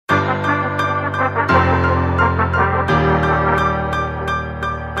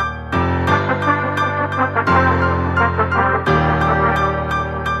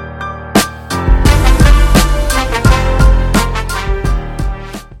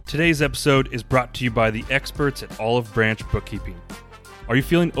Today's episode is brought to you by the experts at Olive Branch Bookkeeping. Are you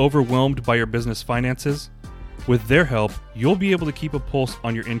feeling overwhelmed by your business finances? With their help, you'll be able to keep a pulse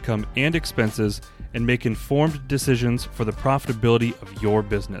on your income and expenses and make informed decisions for the profitability of your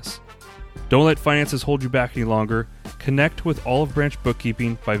business. Don't let finances hold you back any longer. Connect with Olive Branch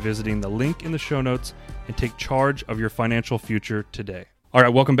Bookkeeping by visiting the link in the show notes and take charge of your financial future today. All right,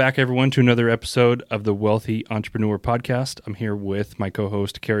 welcome back, everyone, to another episode of the Wealthy Entrepreneur Podcast. I'm here with my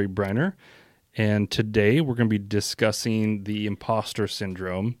co-host, Carrie Briner, and today we're going to be discussing the Impostor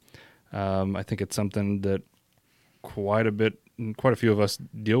Syndrome. I think it's something that quite a few of us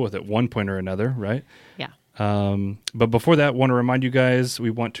deal with at one point or another, right? Yeah. But before that, I want to remind you guys, we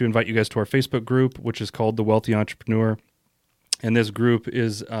want to invite you guys to our Facebook group, which is called The Wealthy Entrepreneur. And this group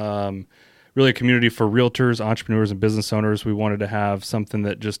is really a community for realtors, entrepreneurs, and business owners. We wanted to have something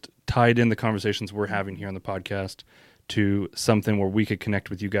that just tied in the conversations we're having here on the podcast to something where we could connect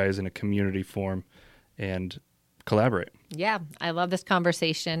with you guys in a community form and collaborate. Yeah, I love this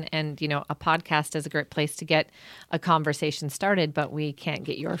conversation. And, a podcast is a great place to get a conversation started, but we can't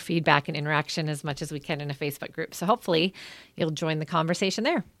get your feedback and interaction as much as we can in a Facebook group. So hopefully you'll join the conversation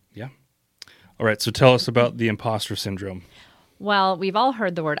there. Yeah. All right. So tell us about the Impostor Syndrome. Well, we've all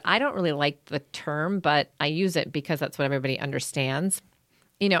heard the word. I don't really like the term, but I use it because that's what everybody understands.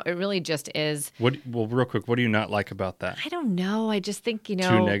 It really just is. Real quick, what do you not like about that? I don't know. I just think, Too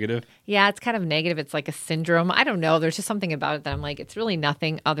negative? Yeah, it's kind of negative. It's like a syndrome. I don't know. There's just something about it that I'm like, it's really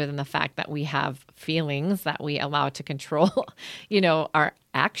nothing other than the fact that we have feelings that we allow to control, our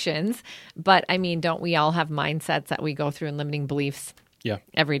actions. But don't we all have mindsets that we go through and limiting beliefs? Yeah.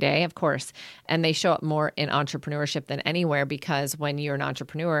 Every day, of course. And they show up more in entrepreneurship than anywhere because when you're an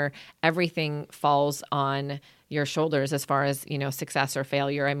entrepreneur, everything falls on your shoulders as far as, success or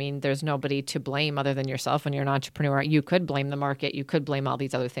failure. There's nobody to blame other than yourself when you're an entrepreneur. You could blame the market. You could blame all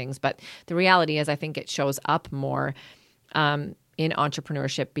these other things. But the reality is I think it shows up more in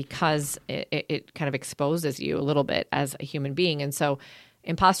entrepreneurship because it kind of exposes you a little bit as a human being. And so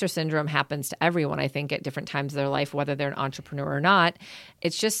imposter syndrome happens to everyone, I think, at different times of their life, whether they're an entrepreneur or not.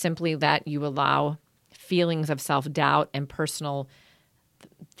 It's just simply that you allow feelings of self-doubt and personal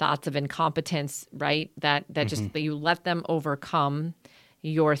thoughts of incompetence, right? That just that you let them overcome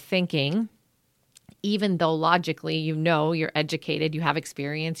your thinking, even though logically, you're educated, you have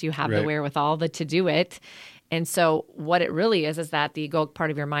experience, you have the wherewithal to do it. And so what it really is that the egoic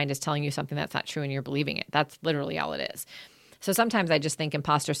part of your mind is telling you something that's not true and you're believing it. That's literally all it is. So sometimes I just think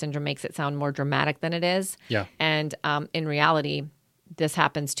imposter syndrome makes it sound more dramatic than it is. Yeah. And in reality, this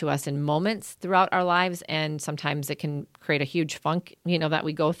happens to us in moments throughout our lives, and sometimes it can create a huge funk, that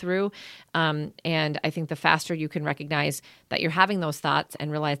we go through. And I think the faster you can recognize that you're having those thoughts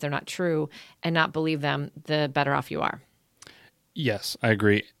and realize they're not true and not believe them, the better off you are. Yes, I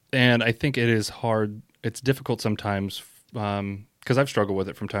agree. And I think it is hard. It's difficult sometimes because I've struggled with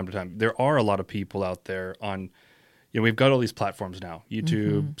it from time to time. There are a lot of people out there on we've got all these platforms now,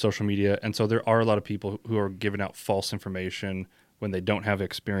 YouTube, social media. And so there are a lot of people who are giving out false information when they don't have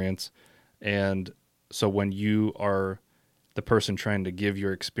experience. And so when you are the person trying to give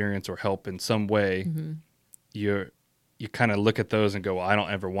your experience or help in some way, you kind of look at those and go, well, I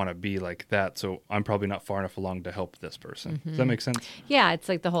don't ever want to be like that. So I'm probably not far enough along to help this person. Does that make sense? Yeah. It's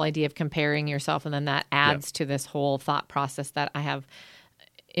like the whole idea of comparing yourself. And then that adds to this whole thought process that I have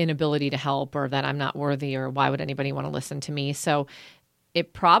inability to help or that I'm not worthy or why would anybody want to listen to me. So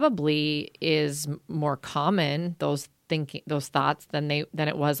it probably is more common, those thoughts than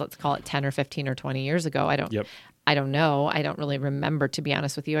it was, let's call it 10 or 15 or 20 years ago. I don't know. I don't really remember, to be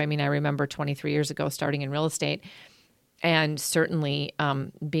honest with you. I remember 23 years ago starting in real estate and certainly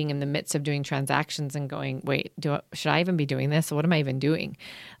being in the midst of doing transactions and going, wait, should I even be doing this? What am I even doing?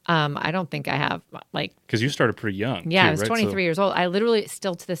 I don't think I have because you started pretty young. Yeah, too, I was 23 years old. I literally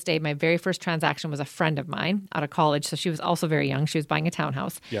still to this day, my very first transaction was a friend of mine out of college. So she was also very young. She was buying a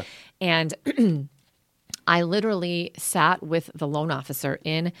townhouse. Yeah. And I literally sat with the loan officer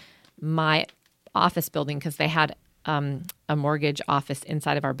in my office building because they had a mortgage office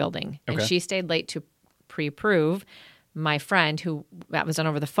inside of our building. Okay. And she stayed late to pre-approve my friend that was done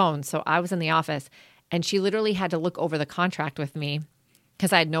over the phone. So I was in the office and she literally had to look over the contract with me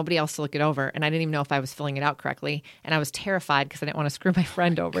because I had nobody else to look it over. And I didn't even know if I was filling it out correctly. And I was terrified because I didn't want to screw my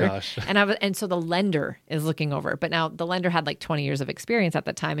friend over. Gosh. And so the lender is looking over. But now the lender had 20 years of experience at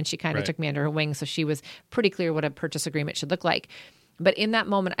that time. And she kind of took me under her wing. So she was pretty clear what a purchase agreement should look like. But in that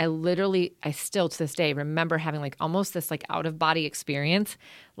moment, I still to this day remember having like almost this like out of body experience.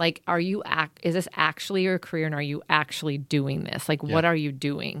 Like, is this actually your career, and are you actually doing this? Like, what are you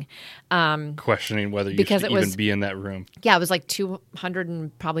doing? Questioning whether you should even be in that room. Yeah, it was like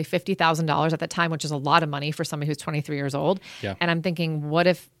 $250,000 at the time, which is a lot of money for somebody who's 23 years old. Yeah. And I'm thinking, what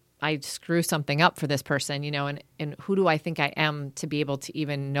if I screw something up for this person, and who do I think I am to be able to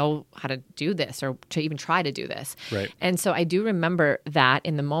even know how to do this or to even try to do this? Right. And so I do remember that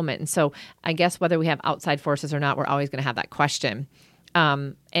in the moment. And so I guess whether we have outside forces or not, we're always going to have that question.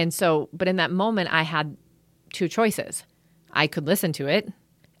 But in that moment, I had two choices. I could listen to it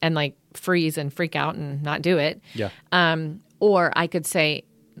and like freeze and freak out and not do it. Yeah. Or I could say,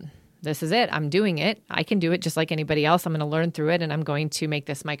 this is it. I'm doing it. I can do it just like anybody else. I'm going to learn through it, and I'm going to make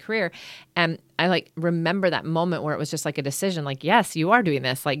this my career. And I like remember that moment where it was just like a decision, like, yes, you are doing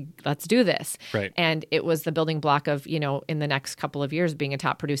this. Like, let's do this. Right. And it was the building block of, in the next couple of years being a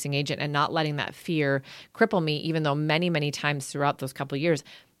top producing agent and not letting that fear cripple me, even though many, many times throughout those couple of years,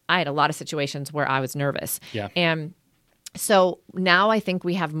 I had a lot of situations where I was nervous. Yeah. And so now I think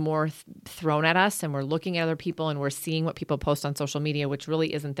we have more thrown at us, and we're looking at other people and we're seeing what people post on social media, which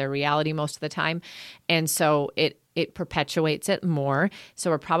really isn't their reality most of the time. And so it perpetuates it more.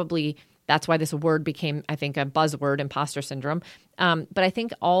 So that's why this word became, I think, a buzzword, imposter syndrome. But I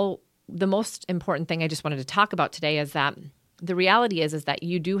think the most important thing I just wanted to talk about today is that the reality is that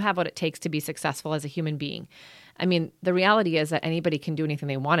you do have what it takes to be successful as a human being. I mean, the reality is that anybody can do anything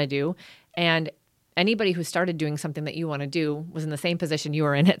they want to do. And anybody who started doing something that you want to do was in the same position you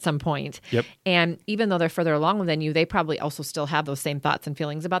were in at some point. Yep. And even though they're further along than you, they probably also still have those same thoughts and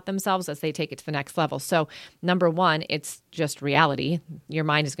feelings about themselves as they take it to the next level. So number one, it's just reality. Your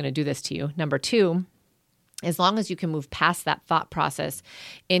mind is going to do this to you. Number two, as long as you can move past that thought process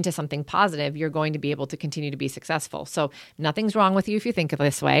into something positive, you're going to be able to continue to be successful. So nothing's wrong with you if you think of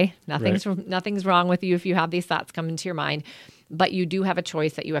this way. Nothing's wrong with you if you have these thoughts come into your mind. But you do have a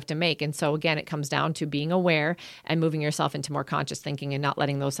choice that you have to make. And so again, it comes down to being aware and moving yourself into more conscious thinking and not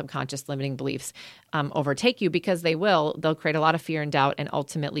letting those subconscious limiting beliefs overtake you, because they'll create a lot of fear and doubt. And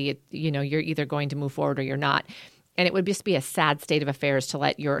ultimately, you're either going to move forward or you're not. And it would just be a sad state of affairs to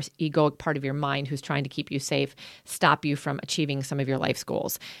let your egoic part of your mind, who's trying to keep you safe, stop you from achieving some of your life's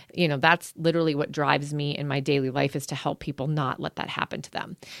goals. That's literally what drives me in my daily life, is to help people not let that happen to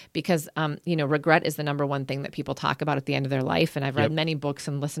them. Because, regret is the number one thing that people talk about at the end of their life. And I've read many books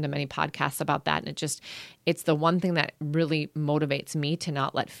and listened to many podcasts about that. And it's the one thing that really motivates me to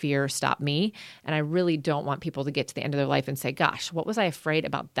not let fear stop me. And I really don't want people to get to the end of their life and say, gosh, what was I afraid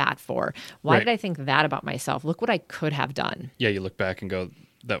about that for? Why did I think that about myself? Look what I could have done. Yeah, you look back and go,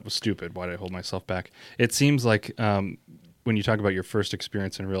 that was stupid. Why did I hold myself back? It seems like when you talk about your first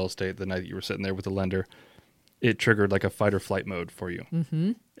experience in real estate, the night that you were sitting there with the lender, it triggered like a fight or flight mode for you.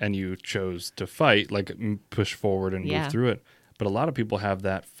 Mm-hmm. And you chose to fight, like push forward and move through it. But a lot of people have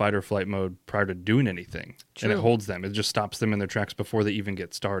that fight or flight mode prior to doing anything. True. And it holds them. It just stops them in their tracks before they even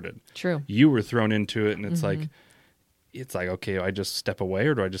get started. True. You were thrown into it, and it's like, okay, I just step away,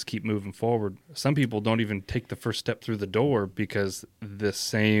 or do I just keep moving forward? Some people don't even take the first step through the door because this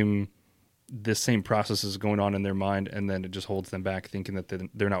same process is going on in their mind, and then it just holds them back, thinking that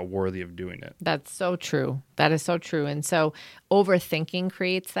they're not worthy of doing it. That's so true. That is so true. And so overthinking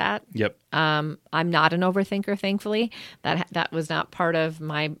creates that. Yep. I'm not an overthinker, thankfully. That was not part of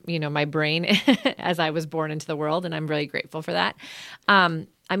my brain as I was born into the world, and I'm really grateful for that.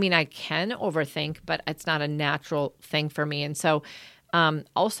 I can overthink, but it's not a natural thing for me. And so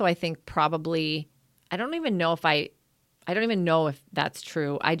also I think probably, I don't even know if that's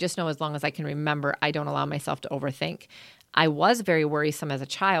true. I just know as long as I can remember, I don't allow myself to overthink. I was very worrisome as a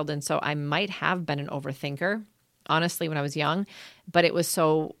child, and so I might have been an overthinker, honestly, when I was young, but it was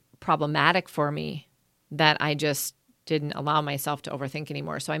so problematic for me that I just didn't allow myself to overthink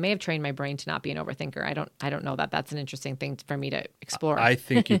anymore. So I may have trained my brain to not be an overthinker. I don't know that. That's an interesting thing for me to explore. I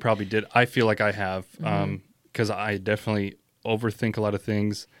think you probably did. I feel like I have, because I definitely overthink a lot of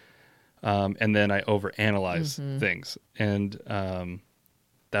things, and then I overanalyze things. And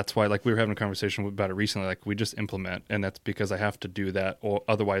that's why, like, we were having a conversation about it recently, like, we just implement, and that's because I have to do that, or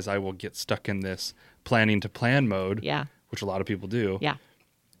otherwise I will get stuck in this planning to plan mode, which a lot of people do. Yeah.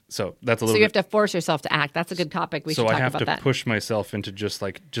 So that's a little. So you have to force yourself to act. That's a good topic. We should talk about that. So I have to push myself into just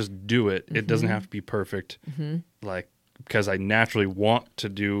do it. It doesn't have to be perfect, because I naturally want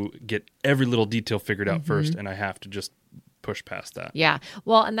to get every little detail figured out first, and I have to just push past that. Yeah.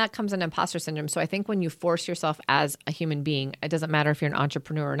 Well, and that comes in imposter syndrome. So I think when you force yourself as a human being, it doesn't matter if you're an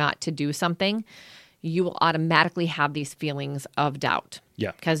entrepreneur or not, to do something, you will automatically have these feelings of doubt.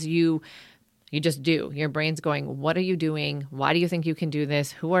 Yeah. Because You just do. Your brain's going, what are you doing? Why do you think you can do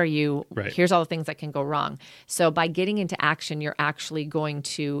this? Who are you? Right. Here's all the things that can go wrong. So by getting into action, you're actually going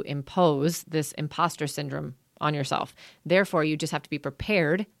to impose this imposter syndrome on yourself. Therefore, you just have to be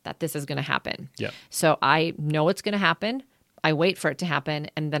prepared that this is going to happen. Yeah. So I know it's going to happen. I wait for it to happen,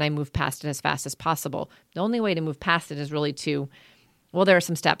 and then I move past it as fast as possible. The only way to move past it is really well, there are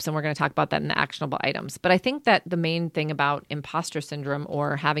some steps, and we're going to talk about that in the actionable items. But I think that the main thing about imposter syndrome,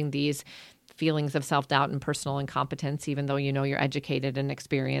 or having these feelings of self-doubt and personal incompetence, even though you know you're educated and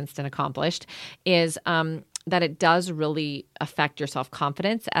experienced and accomplished, is that it does really affect your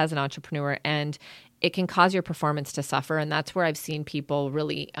self-confidence as an entrepreneur, and it can cause your performance to suffer. And that's where I've seen people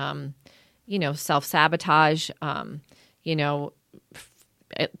really, self-sabotage,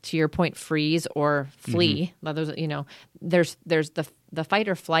 to your point, freeze or flee. There's the fight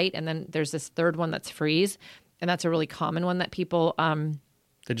or flight, and then there's this third one that's freeze, and that's a really common one that people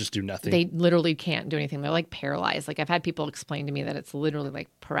they just do nothing. They literally can't do anything. They're like paralyzed. Like I've had people explain to me that it's literally like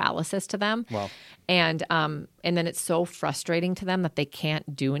paralysis to them. Wow. And then it's so frustrating to them that they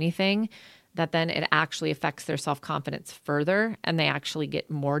can't do anything, that then it actually affects their self-confidence further, and they actually get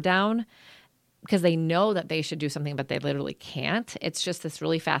more down because they know that they should do something, but they literally can't. It's just this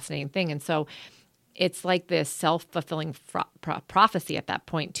really fascinating thing. And so it's like this self-fulfilling prophecy at that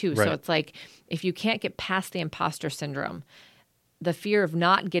point too. Right. So it's like, if you can't get past the imposter syndrome, the fear of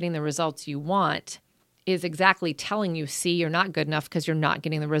not getting the results you want is exactly telling you, see, you're not good enough because you're not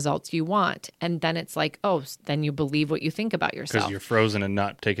getting the results you want. And then it's like, oh, then you believe what you think about yourself. Because you're frozen and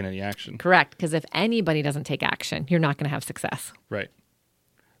not taking any action. Correct. Because if anybody doesn't take action, you're not going to have success. Right.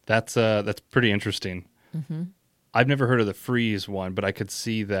 That's pretty interesting. Mm-hmm. I've never heard of the freeze one, but I could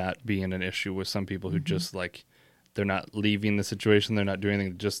see that being an issue with some people who just like, they're not leaving the situation, they're not doing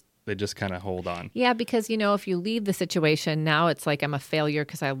anything, they just kind of hold on. Yeah, because, if you leave the situation, now it's like I'm a failure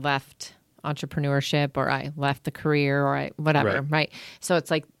because I left entrepreneurship, or I left the career, or whatever, right? So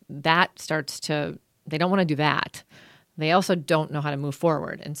it's like that they don't want to do that. They also don't know how to move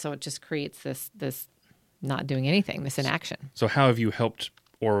forward. And so it just creates this not doing anything, this inaction. So how have you helped,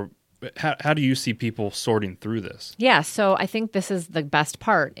 or how do you see people sorting through this? Yeah, so I think this is the best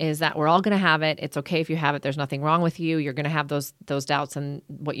part, is that we're all going to have it. It's okay if you have it. There's nothing wrong with you. You're going to have those doubts. And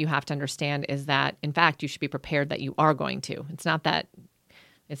what you have to understand is that, in fact, you should be prepared that you are going to. It's not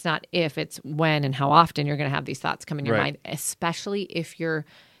if, it's when and how often you're going to have these thoughts come in your mind, especially if you're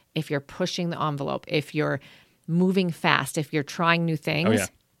pushing the envelope, if you're moving fast, if you're trying new things. Oh, yeah.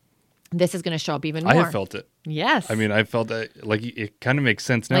 This is going to show up even more. I have felt it. Yes. I mean, I felt that, like, it kind of makes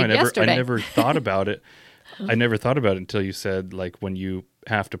sense now. Like I never thought about it. I never thought about it until you said, like, when you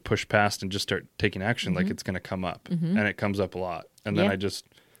have to push past and just start taking action, like, it's going to come up. And it comes up a lot. And then I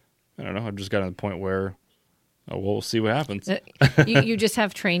don't know, I've just gotten to the point where, we'll see what happens. you just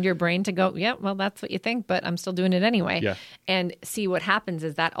have trained your brain to go, yeah, well, that's what you think, but I'm still doing it anyway. Yeah. And see, what happens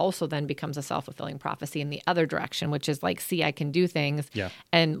is that also then becomes a self-fulfilling prophecy in the other direction, which is like, see, I can do things,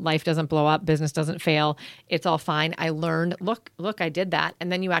 and life doesn't blow up, business doesn't fail. It's all fine. I learned, look, I did that.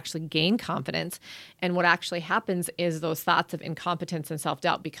 And then you actually gain confidence. And what actually happens is those thoughts of incompetence and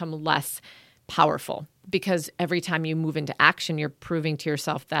self-doubt become less powerful, because every time you move into action, you're proving to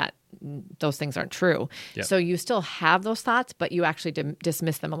yourself that those things aren't true. Yep. So you still have those thoughts, but you actually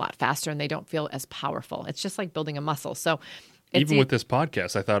dismiss them a lot faster, and they don't feel as powerful. It's just like building a muscle. So even with this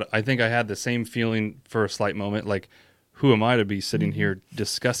podcast, I think I had the same feeling for a slight moment, like, who am I to be sitting here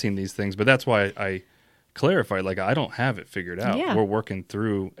discussing these things? But that's why I clarified, like, I don't have it figured out. Yeah. We're working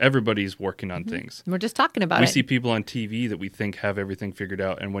through, everybody's working on things. We're just talking about We it. see people on TV that we think have everything figured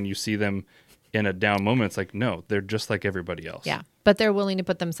out, and when you see them in a down moment, it's like, no, they're just like everybody else. Yeah, but they're willing to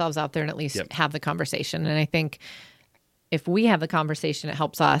put themselves out there and at least have the conversation. And I think if we have the conversation, it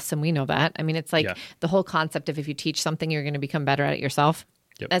helps us, and we know that. I mean, it's like the whole concept of, if you teach something, you're going to become better at it yourself.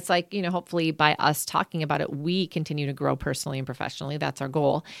 Yep. That's like, hopefully by us talking about it, we continue to grow personally and professionally. That's our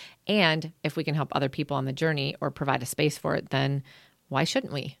goal. And if we can help other people on the journey or provide a space for it, then why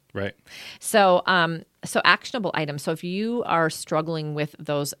shouldn't we? Right. So, so actionable items. So if you are struggling with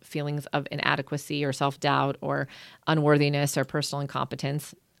those feelings of inadequacy or self-doubt or unworthiness or personal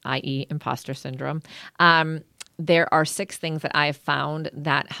incompetence, i.e. imposter syndrome, there are 6 things that I have found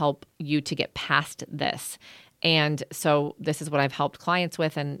that help you to get past this. And so this is what I've helped clients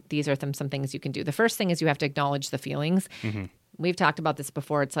with, and these are some things you can do. The first thing is you have to acknowledge the feelings. Mm-hmm. We've talked about this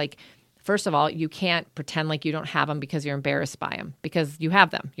before. It's like, first of all, you can't pretend like you don't have them because you're embarrassed by them, because you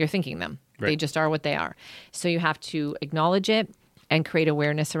have them. You're thinking them. Right. They just are what they are. So you have to acknowledge it and create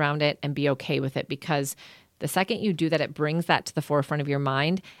awareness around it and be okay with it, because the second you do that, it brings that to the forefront of your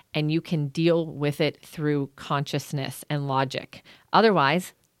mind, and you can deal with it through consciousness and logic.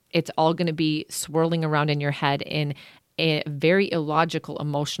 Otherwise, It's all going to be swirling around in your head in a very illogical,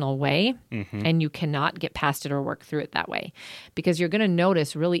 emotional way, and you cannot get past it or work through it that way. Because you're going to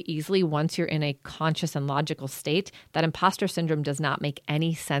notice really easily once you're in a conscious and logical state that imposter syndrome does not make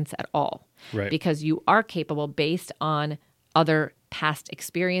any sense at all. Right. Because you are capable based on other past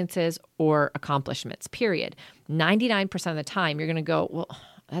experiences or accomplishments, period. 99% of the time, you're going to go, well,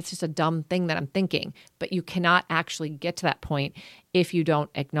 that's just a dumb thing that I'm thinking. But you cannot actually get to that point if you don't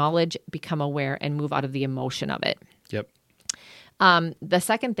acknowledge, become aware, and move out of the emotion of it. Yep. The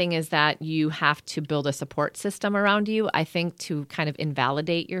second thing is that you have to build a support system around you, I think, to kind of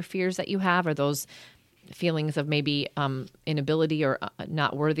invalidate your fears that you have or those feelings of maybe inability or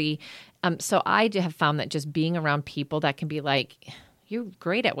not worthy. So I have found that just being around people that can be like, you're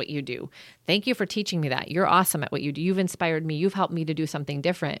great at what you do. Thank you for teaching me that. You're awesome at what you do. You've inspired me. You've helped me to do something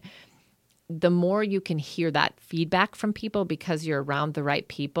different. The more you can hear that feedback from people because you're around the right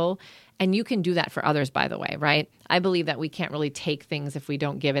people, and you can do that for others, by the way, right? I believe that we can't really take things if we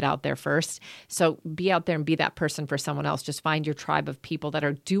don't give it out there first. So be out there and be that person for someone else. Just find your tribe of people that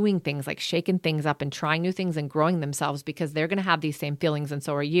are doing things like shaking things up and trying new things and growing themselves because they're going to have these same feelings and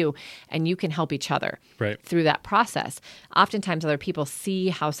so are you. And you can help each other through that process. Oftentimes other people see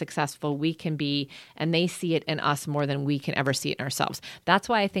how successful we can be and they see it in us more than we can ever see it in ourselves. That's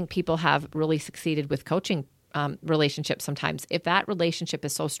why I think people have really succeeded with coaching relationships sometimes. If that relationship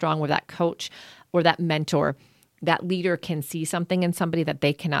is so strong with that coach or that mentor, that leader can see something in somebody that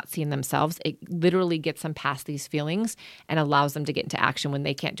they cannot see in themselves. It literally gets them past these feelings and allows them to get into action when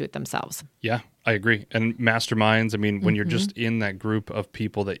they can't do it themselves. Yeah, I agree. And masterminds, I mean, when you're just in that group of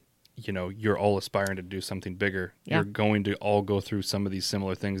people that, you know, you're all aspiring to do something bigger, you're going to all go through some of these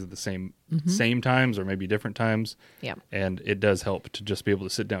similar things at the same times or maybe different times. Yeah. And it does help to just be able to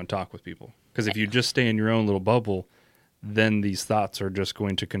sit down and talk with people. Because if you just stay in your own little bubble, then these thoughts are just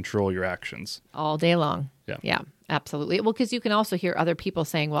going to control your actions. All day long. Yeah, absolutely. Well, because you can also hear other people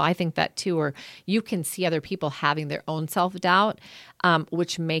saying, well, I think that too, or you can see other people having their own self-doubt,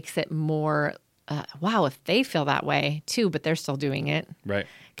 which makes it more, wow, if they feel that way too, but they're still doing it. Right.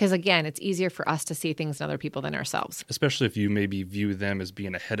 Because again, it's easier for us to see things in other people than ourselves. Especially if you maybe view them as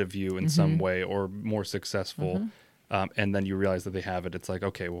being ahead of you in some way or more successful, and then you realize that they have it. It's like,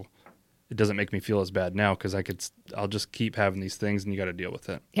 okay, well, it doesn't make me feel as bad now because I'll just keep having these things and you got to deal with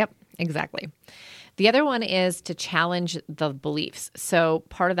it. Yep, exactly. The other one is to challenge the beliefs. So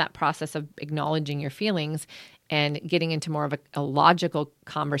part of that process of acknowledging your feelings and getting into more of a logical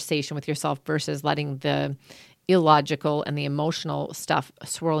conversation with yourself versus letting the illogical and the emotional stuff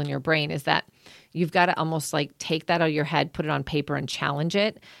swirl in your brain is that you've got to almost like take that out of your head, put it on paper and challenge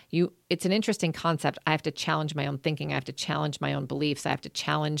it. It's an interesting concept. I have to challenge my own thinking. I have to challenge my own beliefs. I have to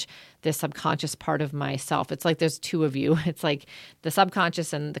challenge this subconscious part of myself. It's like there's two of you. It's like the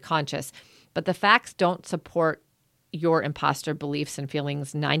subconscious and the conscious. But the facts don't support your imposter beliefs and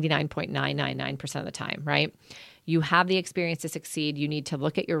feelings 99.999% of the time, right? You have the experience to succeed. You need to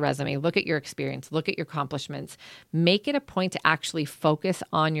look at your resume, look at your experience, look at your accomplishments. Make it a point to actually focus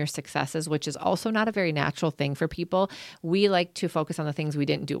on your successes, which is also not a very natural thing for people. We like to focus on the things we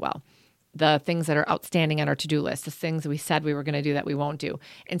didn't do well, the things that are outstanding on our to-do list, the things we said we were going to do that we won't do,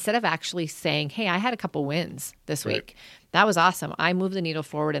 instead of actually saying, hey, I had a couple wins this week. That was awesome. I moved the needle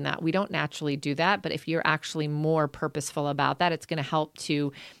forward in that. We don't naturally do that, but if you're actually more purposeful about that, it's going to help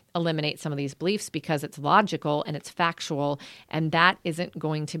to eliminate some of these beliefs because it's logical and it's factual, and that isn't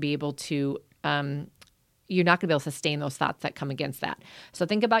going to be able to you're not going to be able to sustain those thoughts that come against that. So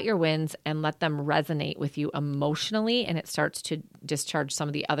think about your wins and let them resonate with you emotionally, and it starts to discharge some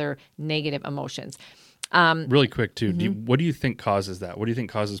of the other negative emotions. Really quick too, what do you think causes that? What do you think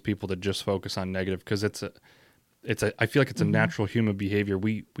causes people to just focus on negative? Because I feel like it's a natural human behavior.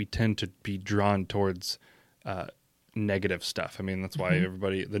 We tend to be drawn towards negative stuff. I mean, that's why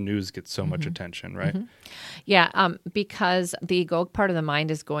the news gets so much attention, right? Yeah, because the egoic part of the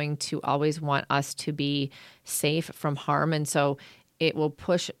mind is going to always want us to be safe from harm, and so it will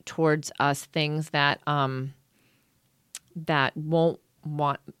push towards us things that that won't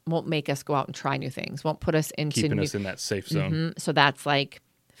make us go out and try new things, won't put us into keeping us in that safe zone. So that's like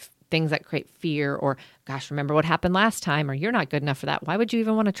things that create fear, or gosh, remember what happened last time, or you're not good enough for that. Why would you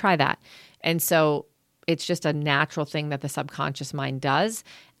even want to try that? And so it's just a natural thing that the subconscious mind does.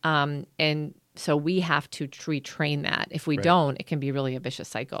 And so we have to retrain that. If we don't, it can be really a vicious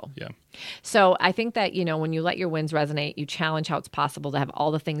cycle. Yeah. So I think that, when you let your wins resonate, you challenge how it's possible to have all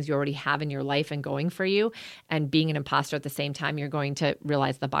the things you already have in your life and going for you, and being an imposter at the same time, you're going to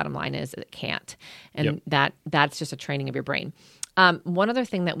realize the bottom line is it can't. And that's just a training of your brain. One other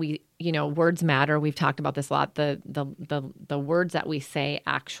thing that words matter. We've talked about this a lot. The words that we say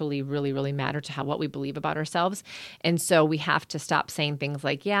actually really, really matter to what we believe about ourselves. And so we have to stop saying things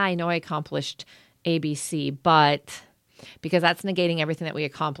like, yeah, I know I accomplished ABC, but because that's negating everything that we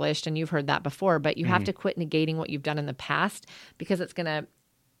accomplished. And you've heard that before, but you have to quit negating what you've done in the past, because it's going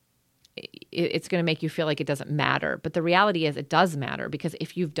to make you feel like it doesn't matter. But the reality is it does matter, because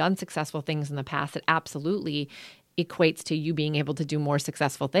if you've done successful things in the past, it absolutely equates to you being able to do more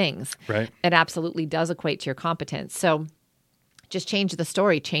successful things. Right. It absolutely does equate to your competence. So just change the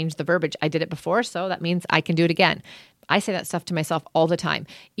story, change the verbiage. I did it before, so that means I can do it again. I say that stuff to myself all the time.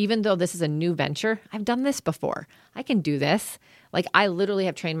 Even though this is a new venture, I've done this before. I can do this. Like, I literally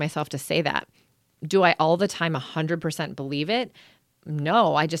have trained myself to say that. Do I all the time 100% believe it?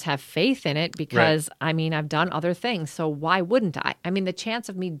 No, I just have faith in it because, right. I've done other things. So why wouldn't I? The chance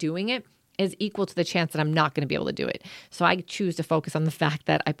of me doing it is equal to the chance that I'm not going to be able to do it. So I choose to focus on the fact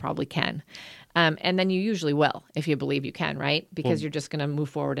that I probably can. And then you usually will if you believe you can, right? Because you're just going to move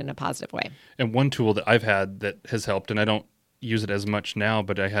forward in a positive way. And one tool that I've had that has helped, and I don't use it as much now,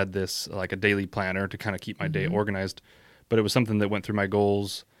 but I had this like a daily planner to kind of keep my day organized. But it was something that went through my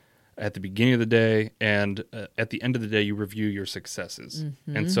goals at the beginning of the day, and at the end of the day, you review your successes.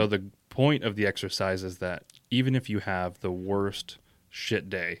 And so the point of the exercise is that even if you have the worst shit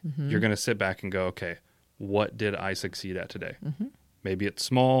day, you're going to sit back and go, okay, what did I succeed at today? Maybe it's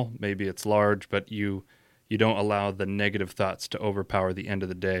small, maybe it's large, but you don't allow the negative thoughts to overpower the end of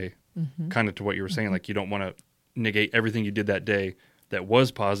the day. Kind of to what you were saying, like you don't want to negate everything you did that day that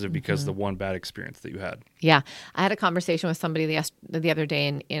was positive because of the one bad experience that you had. Yeah. I had a conversation with somebody the other day,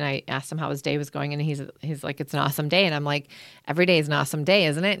 and I asked him how his day was going, and he's like, it's an awesome day. And I'm like, every day is an awesome day,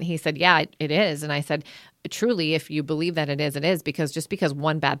 isn't it? And he said, yeah, it is. And I said, truly, if you believe that it is, because just because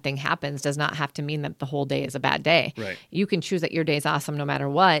one bad thing happens does not have to mean that the whole day is a bad day. Right. You can choose that your day is awesome no matter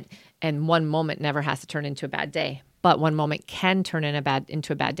what, and one moment never has to turn into a bad day. But one moment can turn into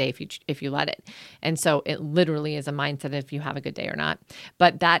a bad day if you let it. And so it literally is a mindset if you have a good day or not.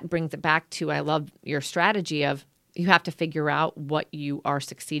 But that brings it back to, I love your strategy of you have to figure out what you are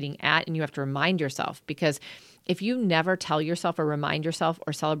succeeding at, and you have to remind yourself, because if you never tell yourself or remind yourself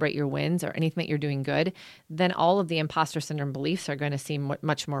or celebrate your wins or anything that you're doing good, then all of the imposter syndrome beliefs are going to seem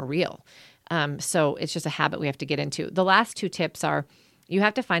much more real. So it's just a habit we have to get into. The last two tips are, you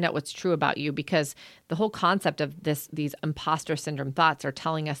have to find out what's true about you, because the whole concept of these imposter syndrome thoughts are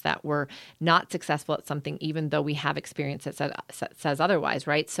telling us that we're not successful at something, even though we have experience that says otherwise,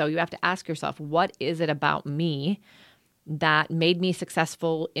 right? So you have to ask yourself, what is it about me that made me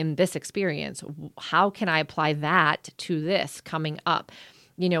successful in this experience? How can I apply that to this coming up?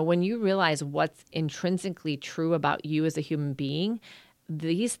 When you realize what's intrinsically true about you as a human being,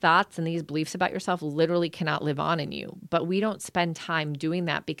 these thoughts and these beliefs about yourself literally cannot live on in you. But we don't spend time doing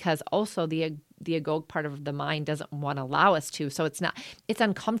that because also the egoic part of the mind doesn't want to allow us to. So it's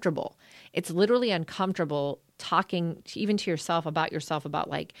uncomfortable. It's literally uncomfortable talking even to yourself about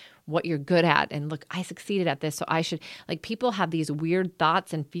like what you're good at. And look, I succeeded at this, so I should, like, people have these weird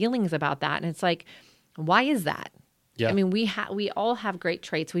thoughts and feelings about that. And it's like, why is that? Yeah. We all have great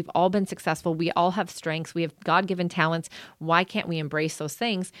traits. We've all been successful. We all have strengths. We have God-given talents. Why can't we embrace those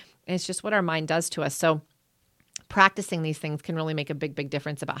things? And it's just what our mind does to us. So practicing these things can really make a big, big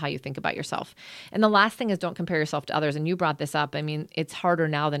difference about how you think about yourself. And the last thing is, don't compare yourself to others. And you brought this up. It's harder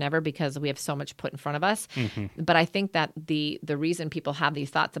now than ever because we have so much put in front of us. But I think that the reason people have these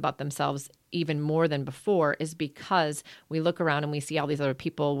thoughts about themselves even more than before is because we look around and we see all these other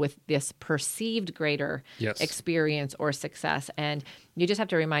people with this perceived greater experience or success. And you just have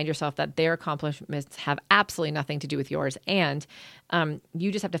to remind yourself that their accomplishments have absolutely nothing to do with yours. And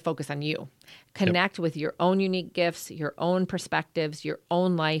you just have to focus on you. Connect with your own unique gifts, your own perspectives, your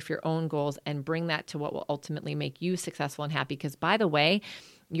own life, your own goals, and bring that to what will ultimately make you successful and happy. Because by the way,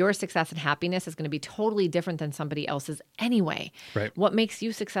 your success and happiness is going to be totally different than somebody else's anyway. Right. What makes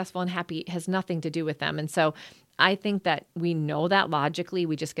you successful and happy has nothing to do with them. And so I think that we know that logically.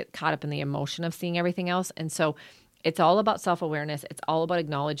 We just get caught up in the emotion of seeing everything else. And so it's all about self-awareness. It's all about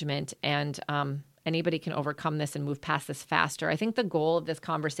acknowledgement. And anybody can overcome this and move past this faster. I think the goal of this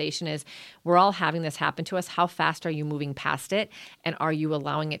conversation is, we're all having this happen to us. How fast are you moving past it? And are you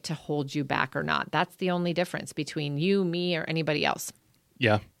allowing it to hold you back or not? That's the only difference between you, me, or anybody else.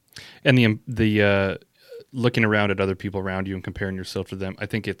 Yeah. And the looking around at other people around you and comparing yourself to them, I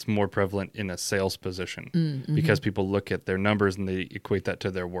think it's more prevalent in a sales position because people look at their numbers and they equate that to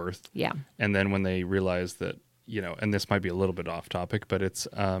their worth. Yeah. And then when they realize that, and this might be a little bit off topic, but it's,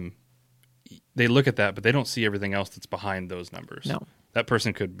 they look at that, but they don't see everything else that's behind those numbers. No. That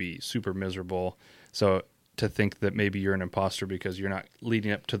person could be super miserable. So to think that maybe you're an imposter because you're not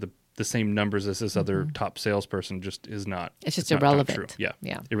leading up to the same numbers as this other top salesperson just is not. It's just not irrelevant. true. Yeah.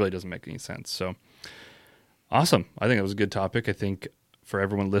 Yeah. It really doesn't make any sense. So awesome. I think it was a good topic. I think for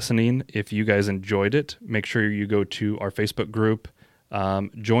everyone listening, if you guys enjoyed it, make sure you go to our Facebook group,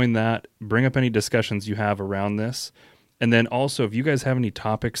 join that, bring up any discussions you have around this. And then also, if you guys have any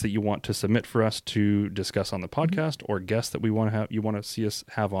topics that you want to submit for us to discuss on the podcast or guests that you want to see us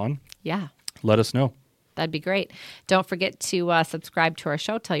have on, let us know. That'd be great. Don't forget to subscribe to our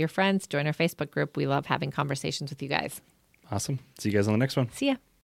show. Tell your friends. Join our Facebook group. We love having conversations with you guys. Awesome. See you guys on the next one. See ya.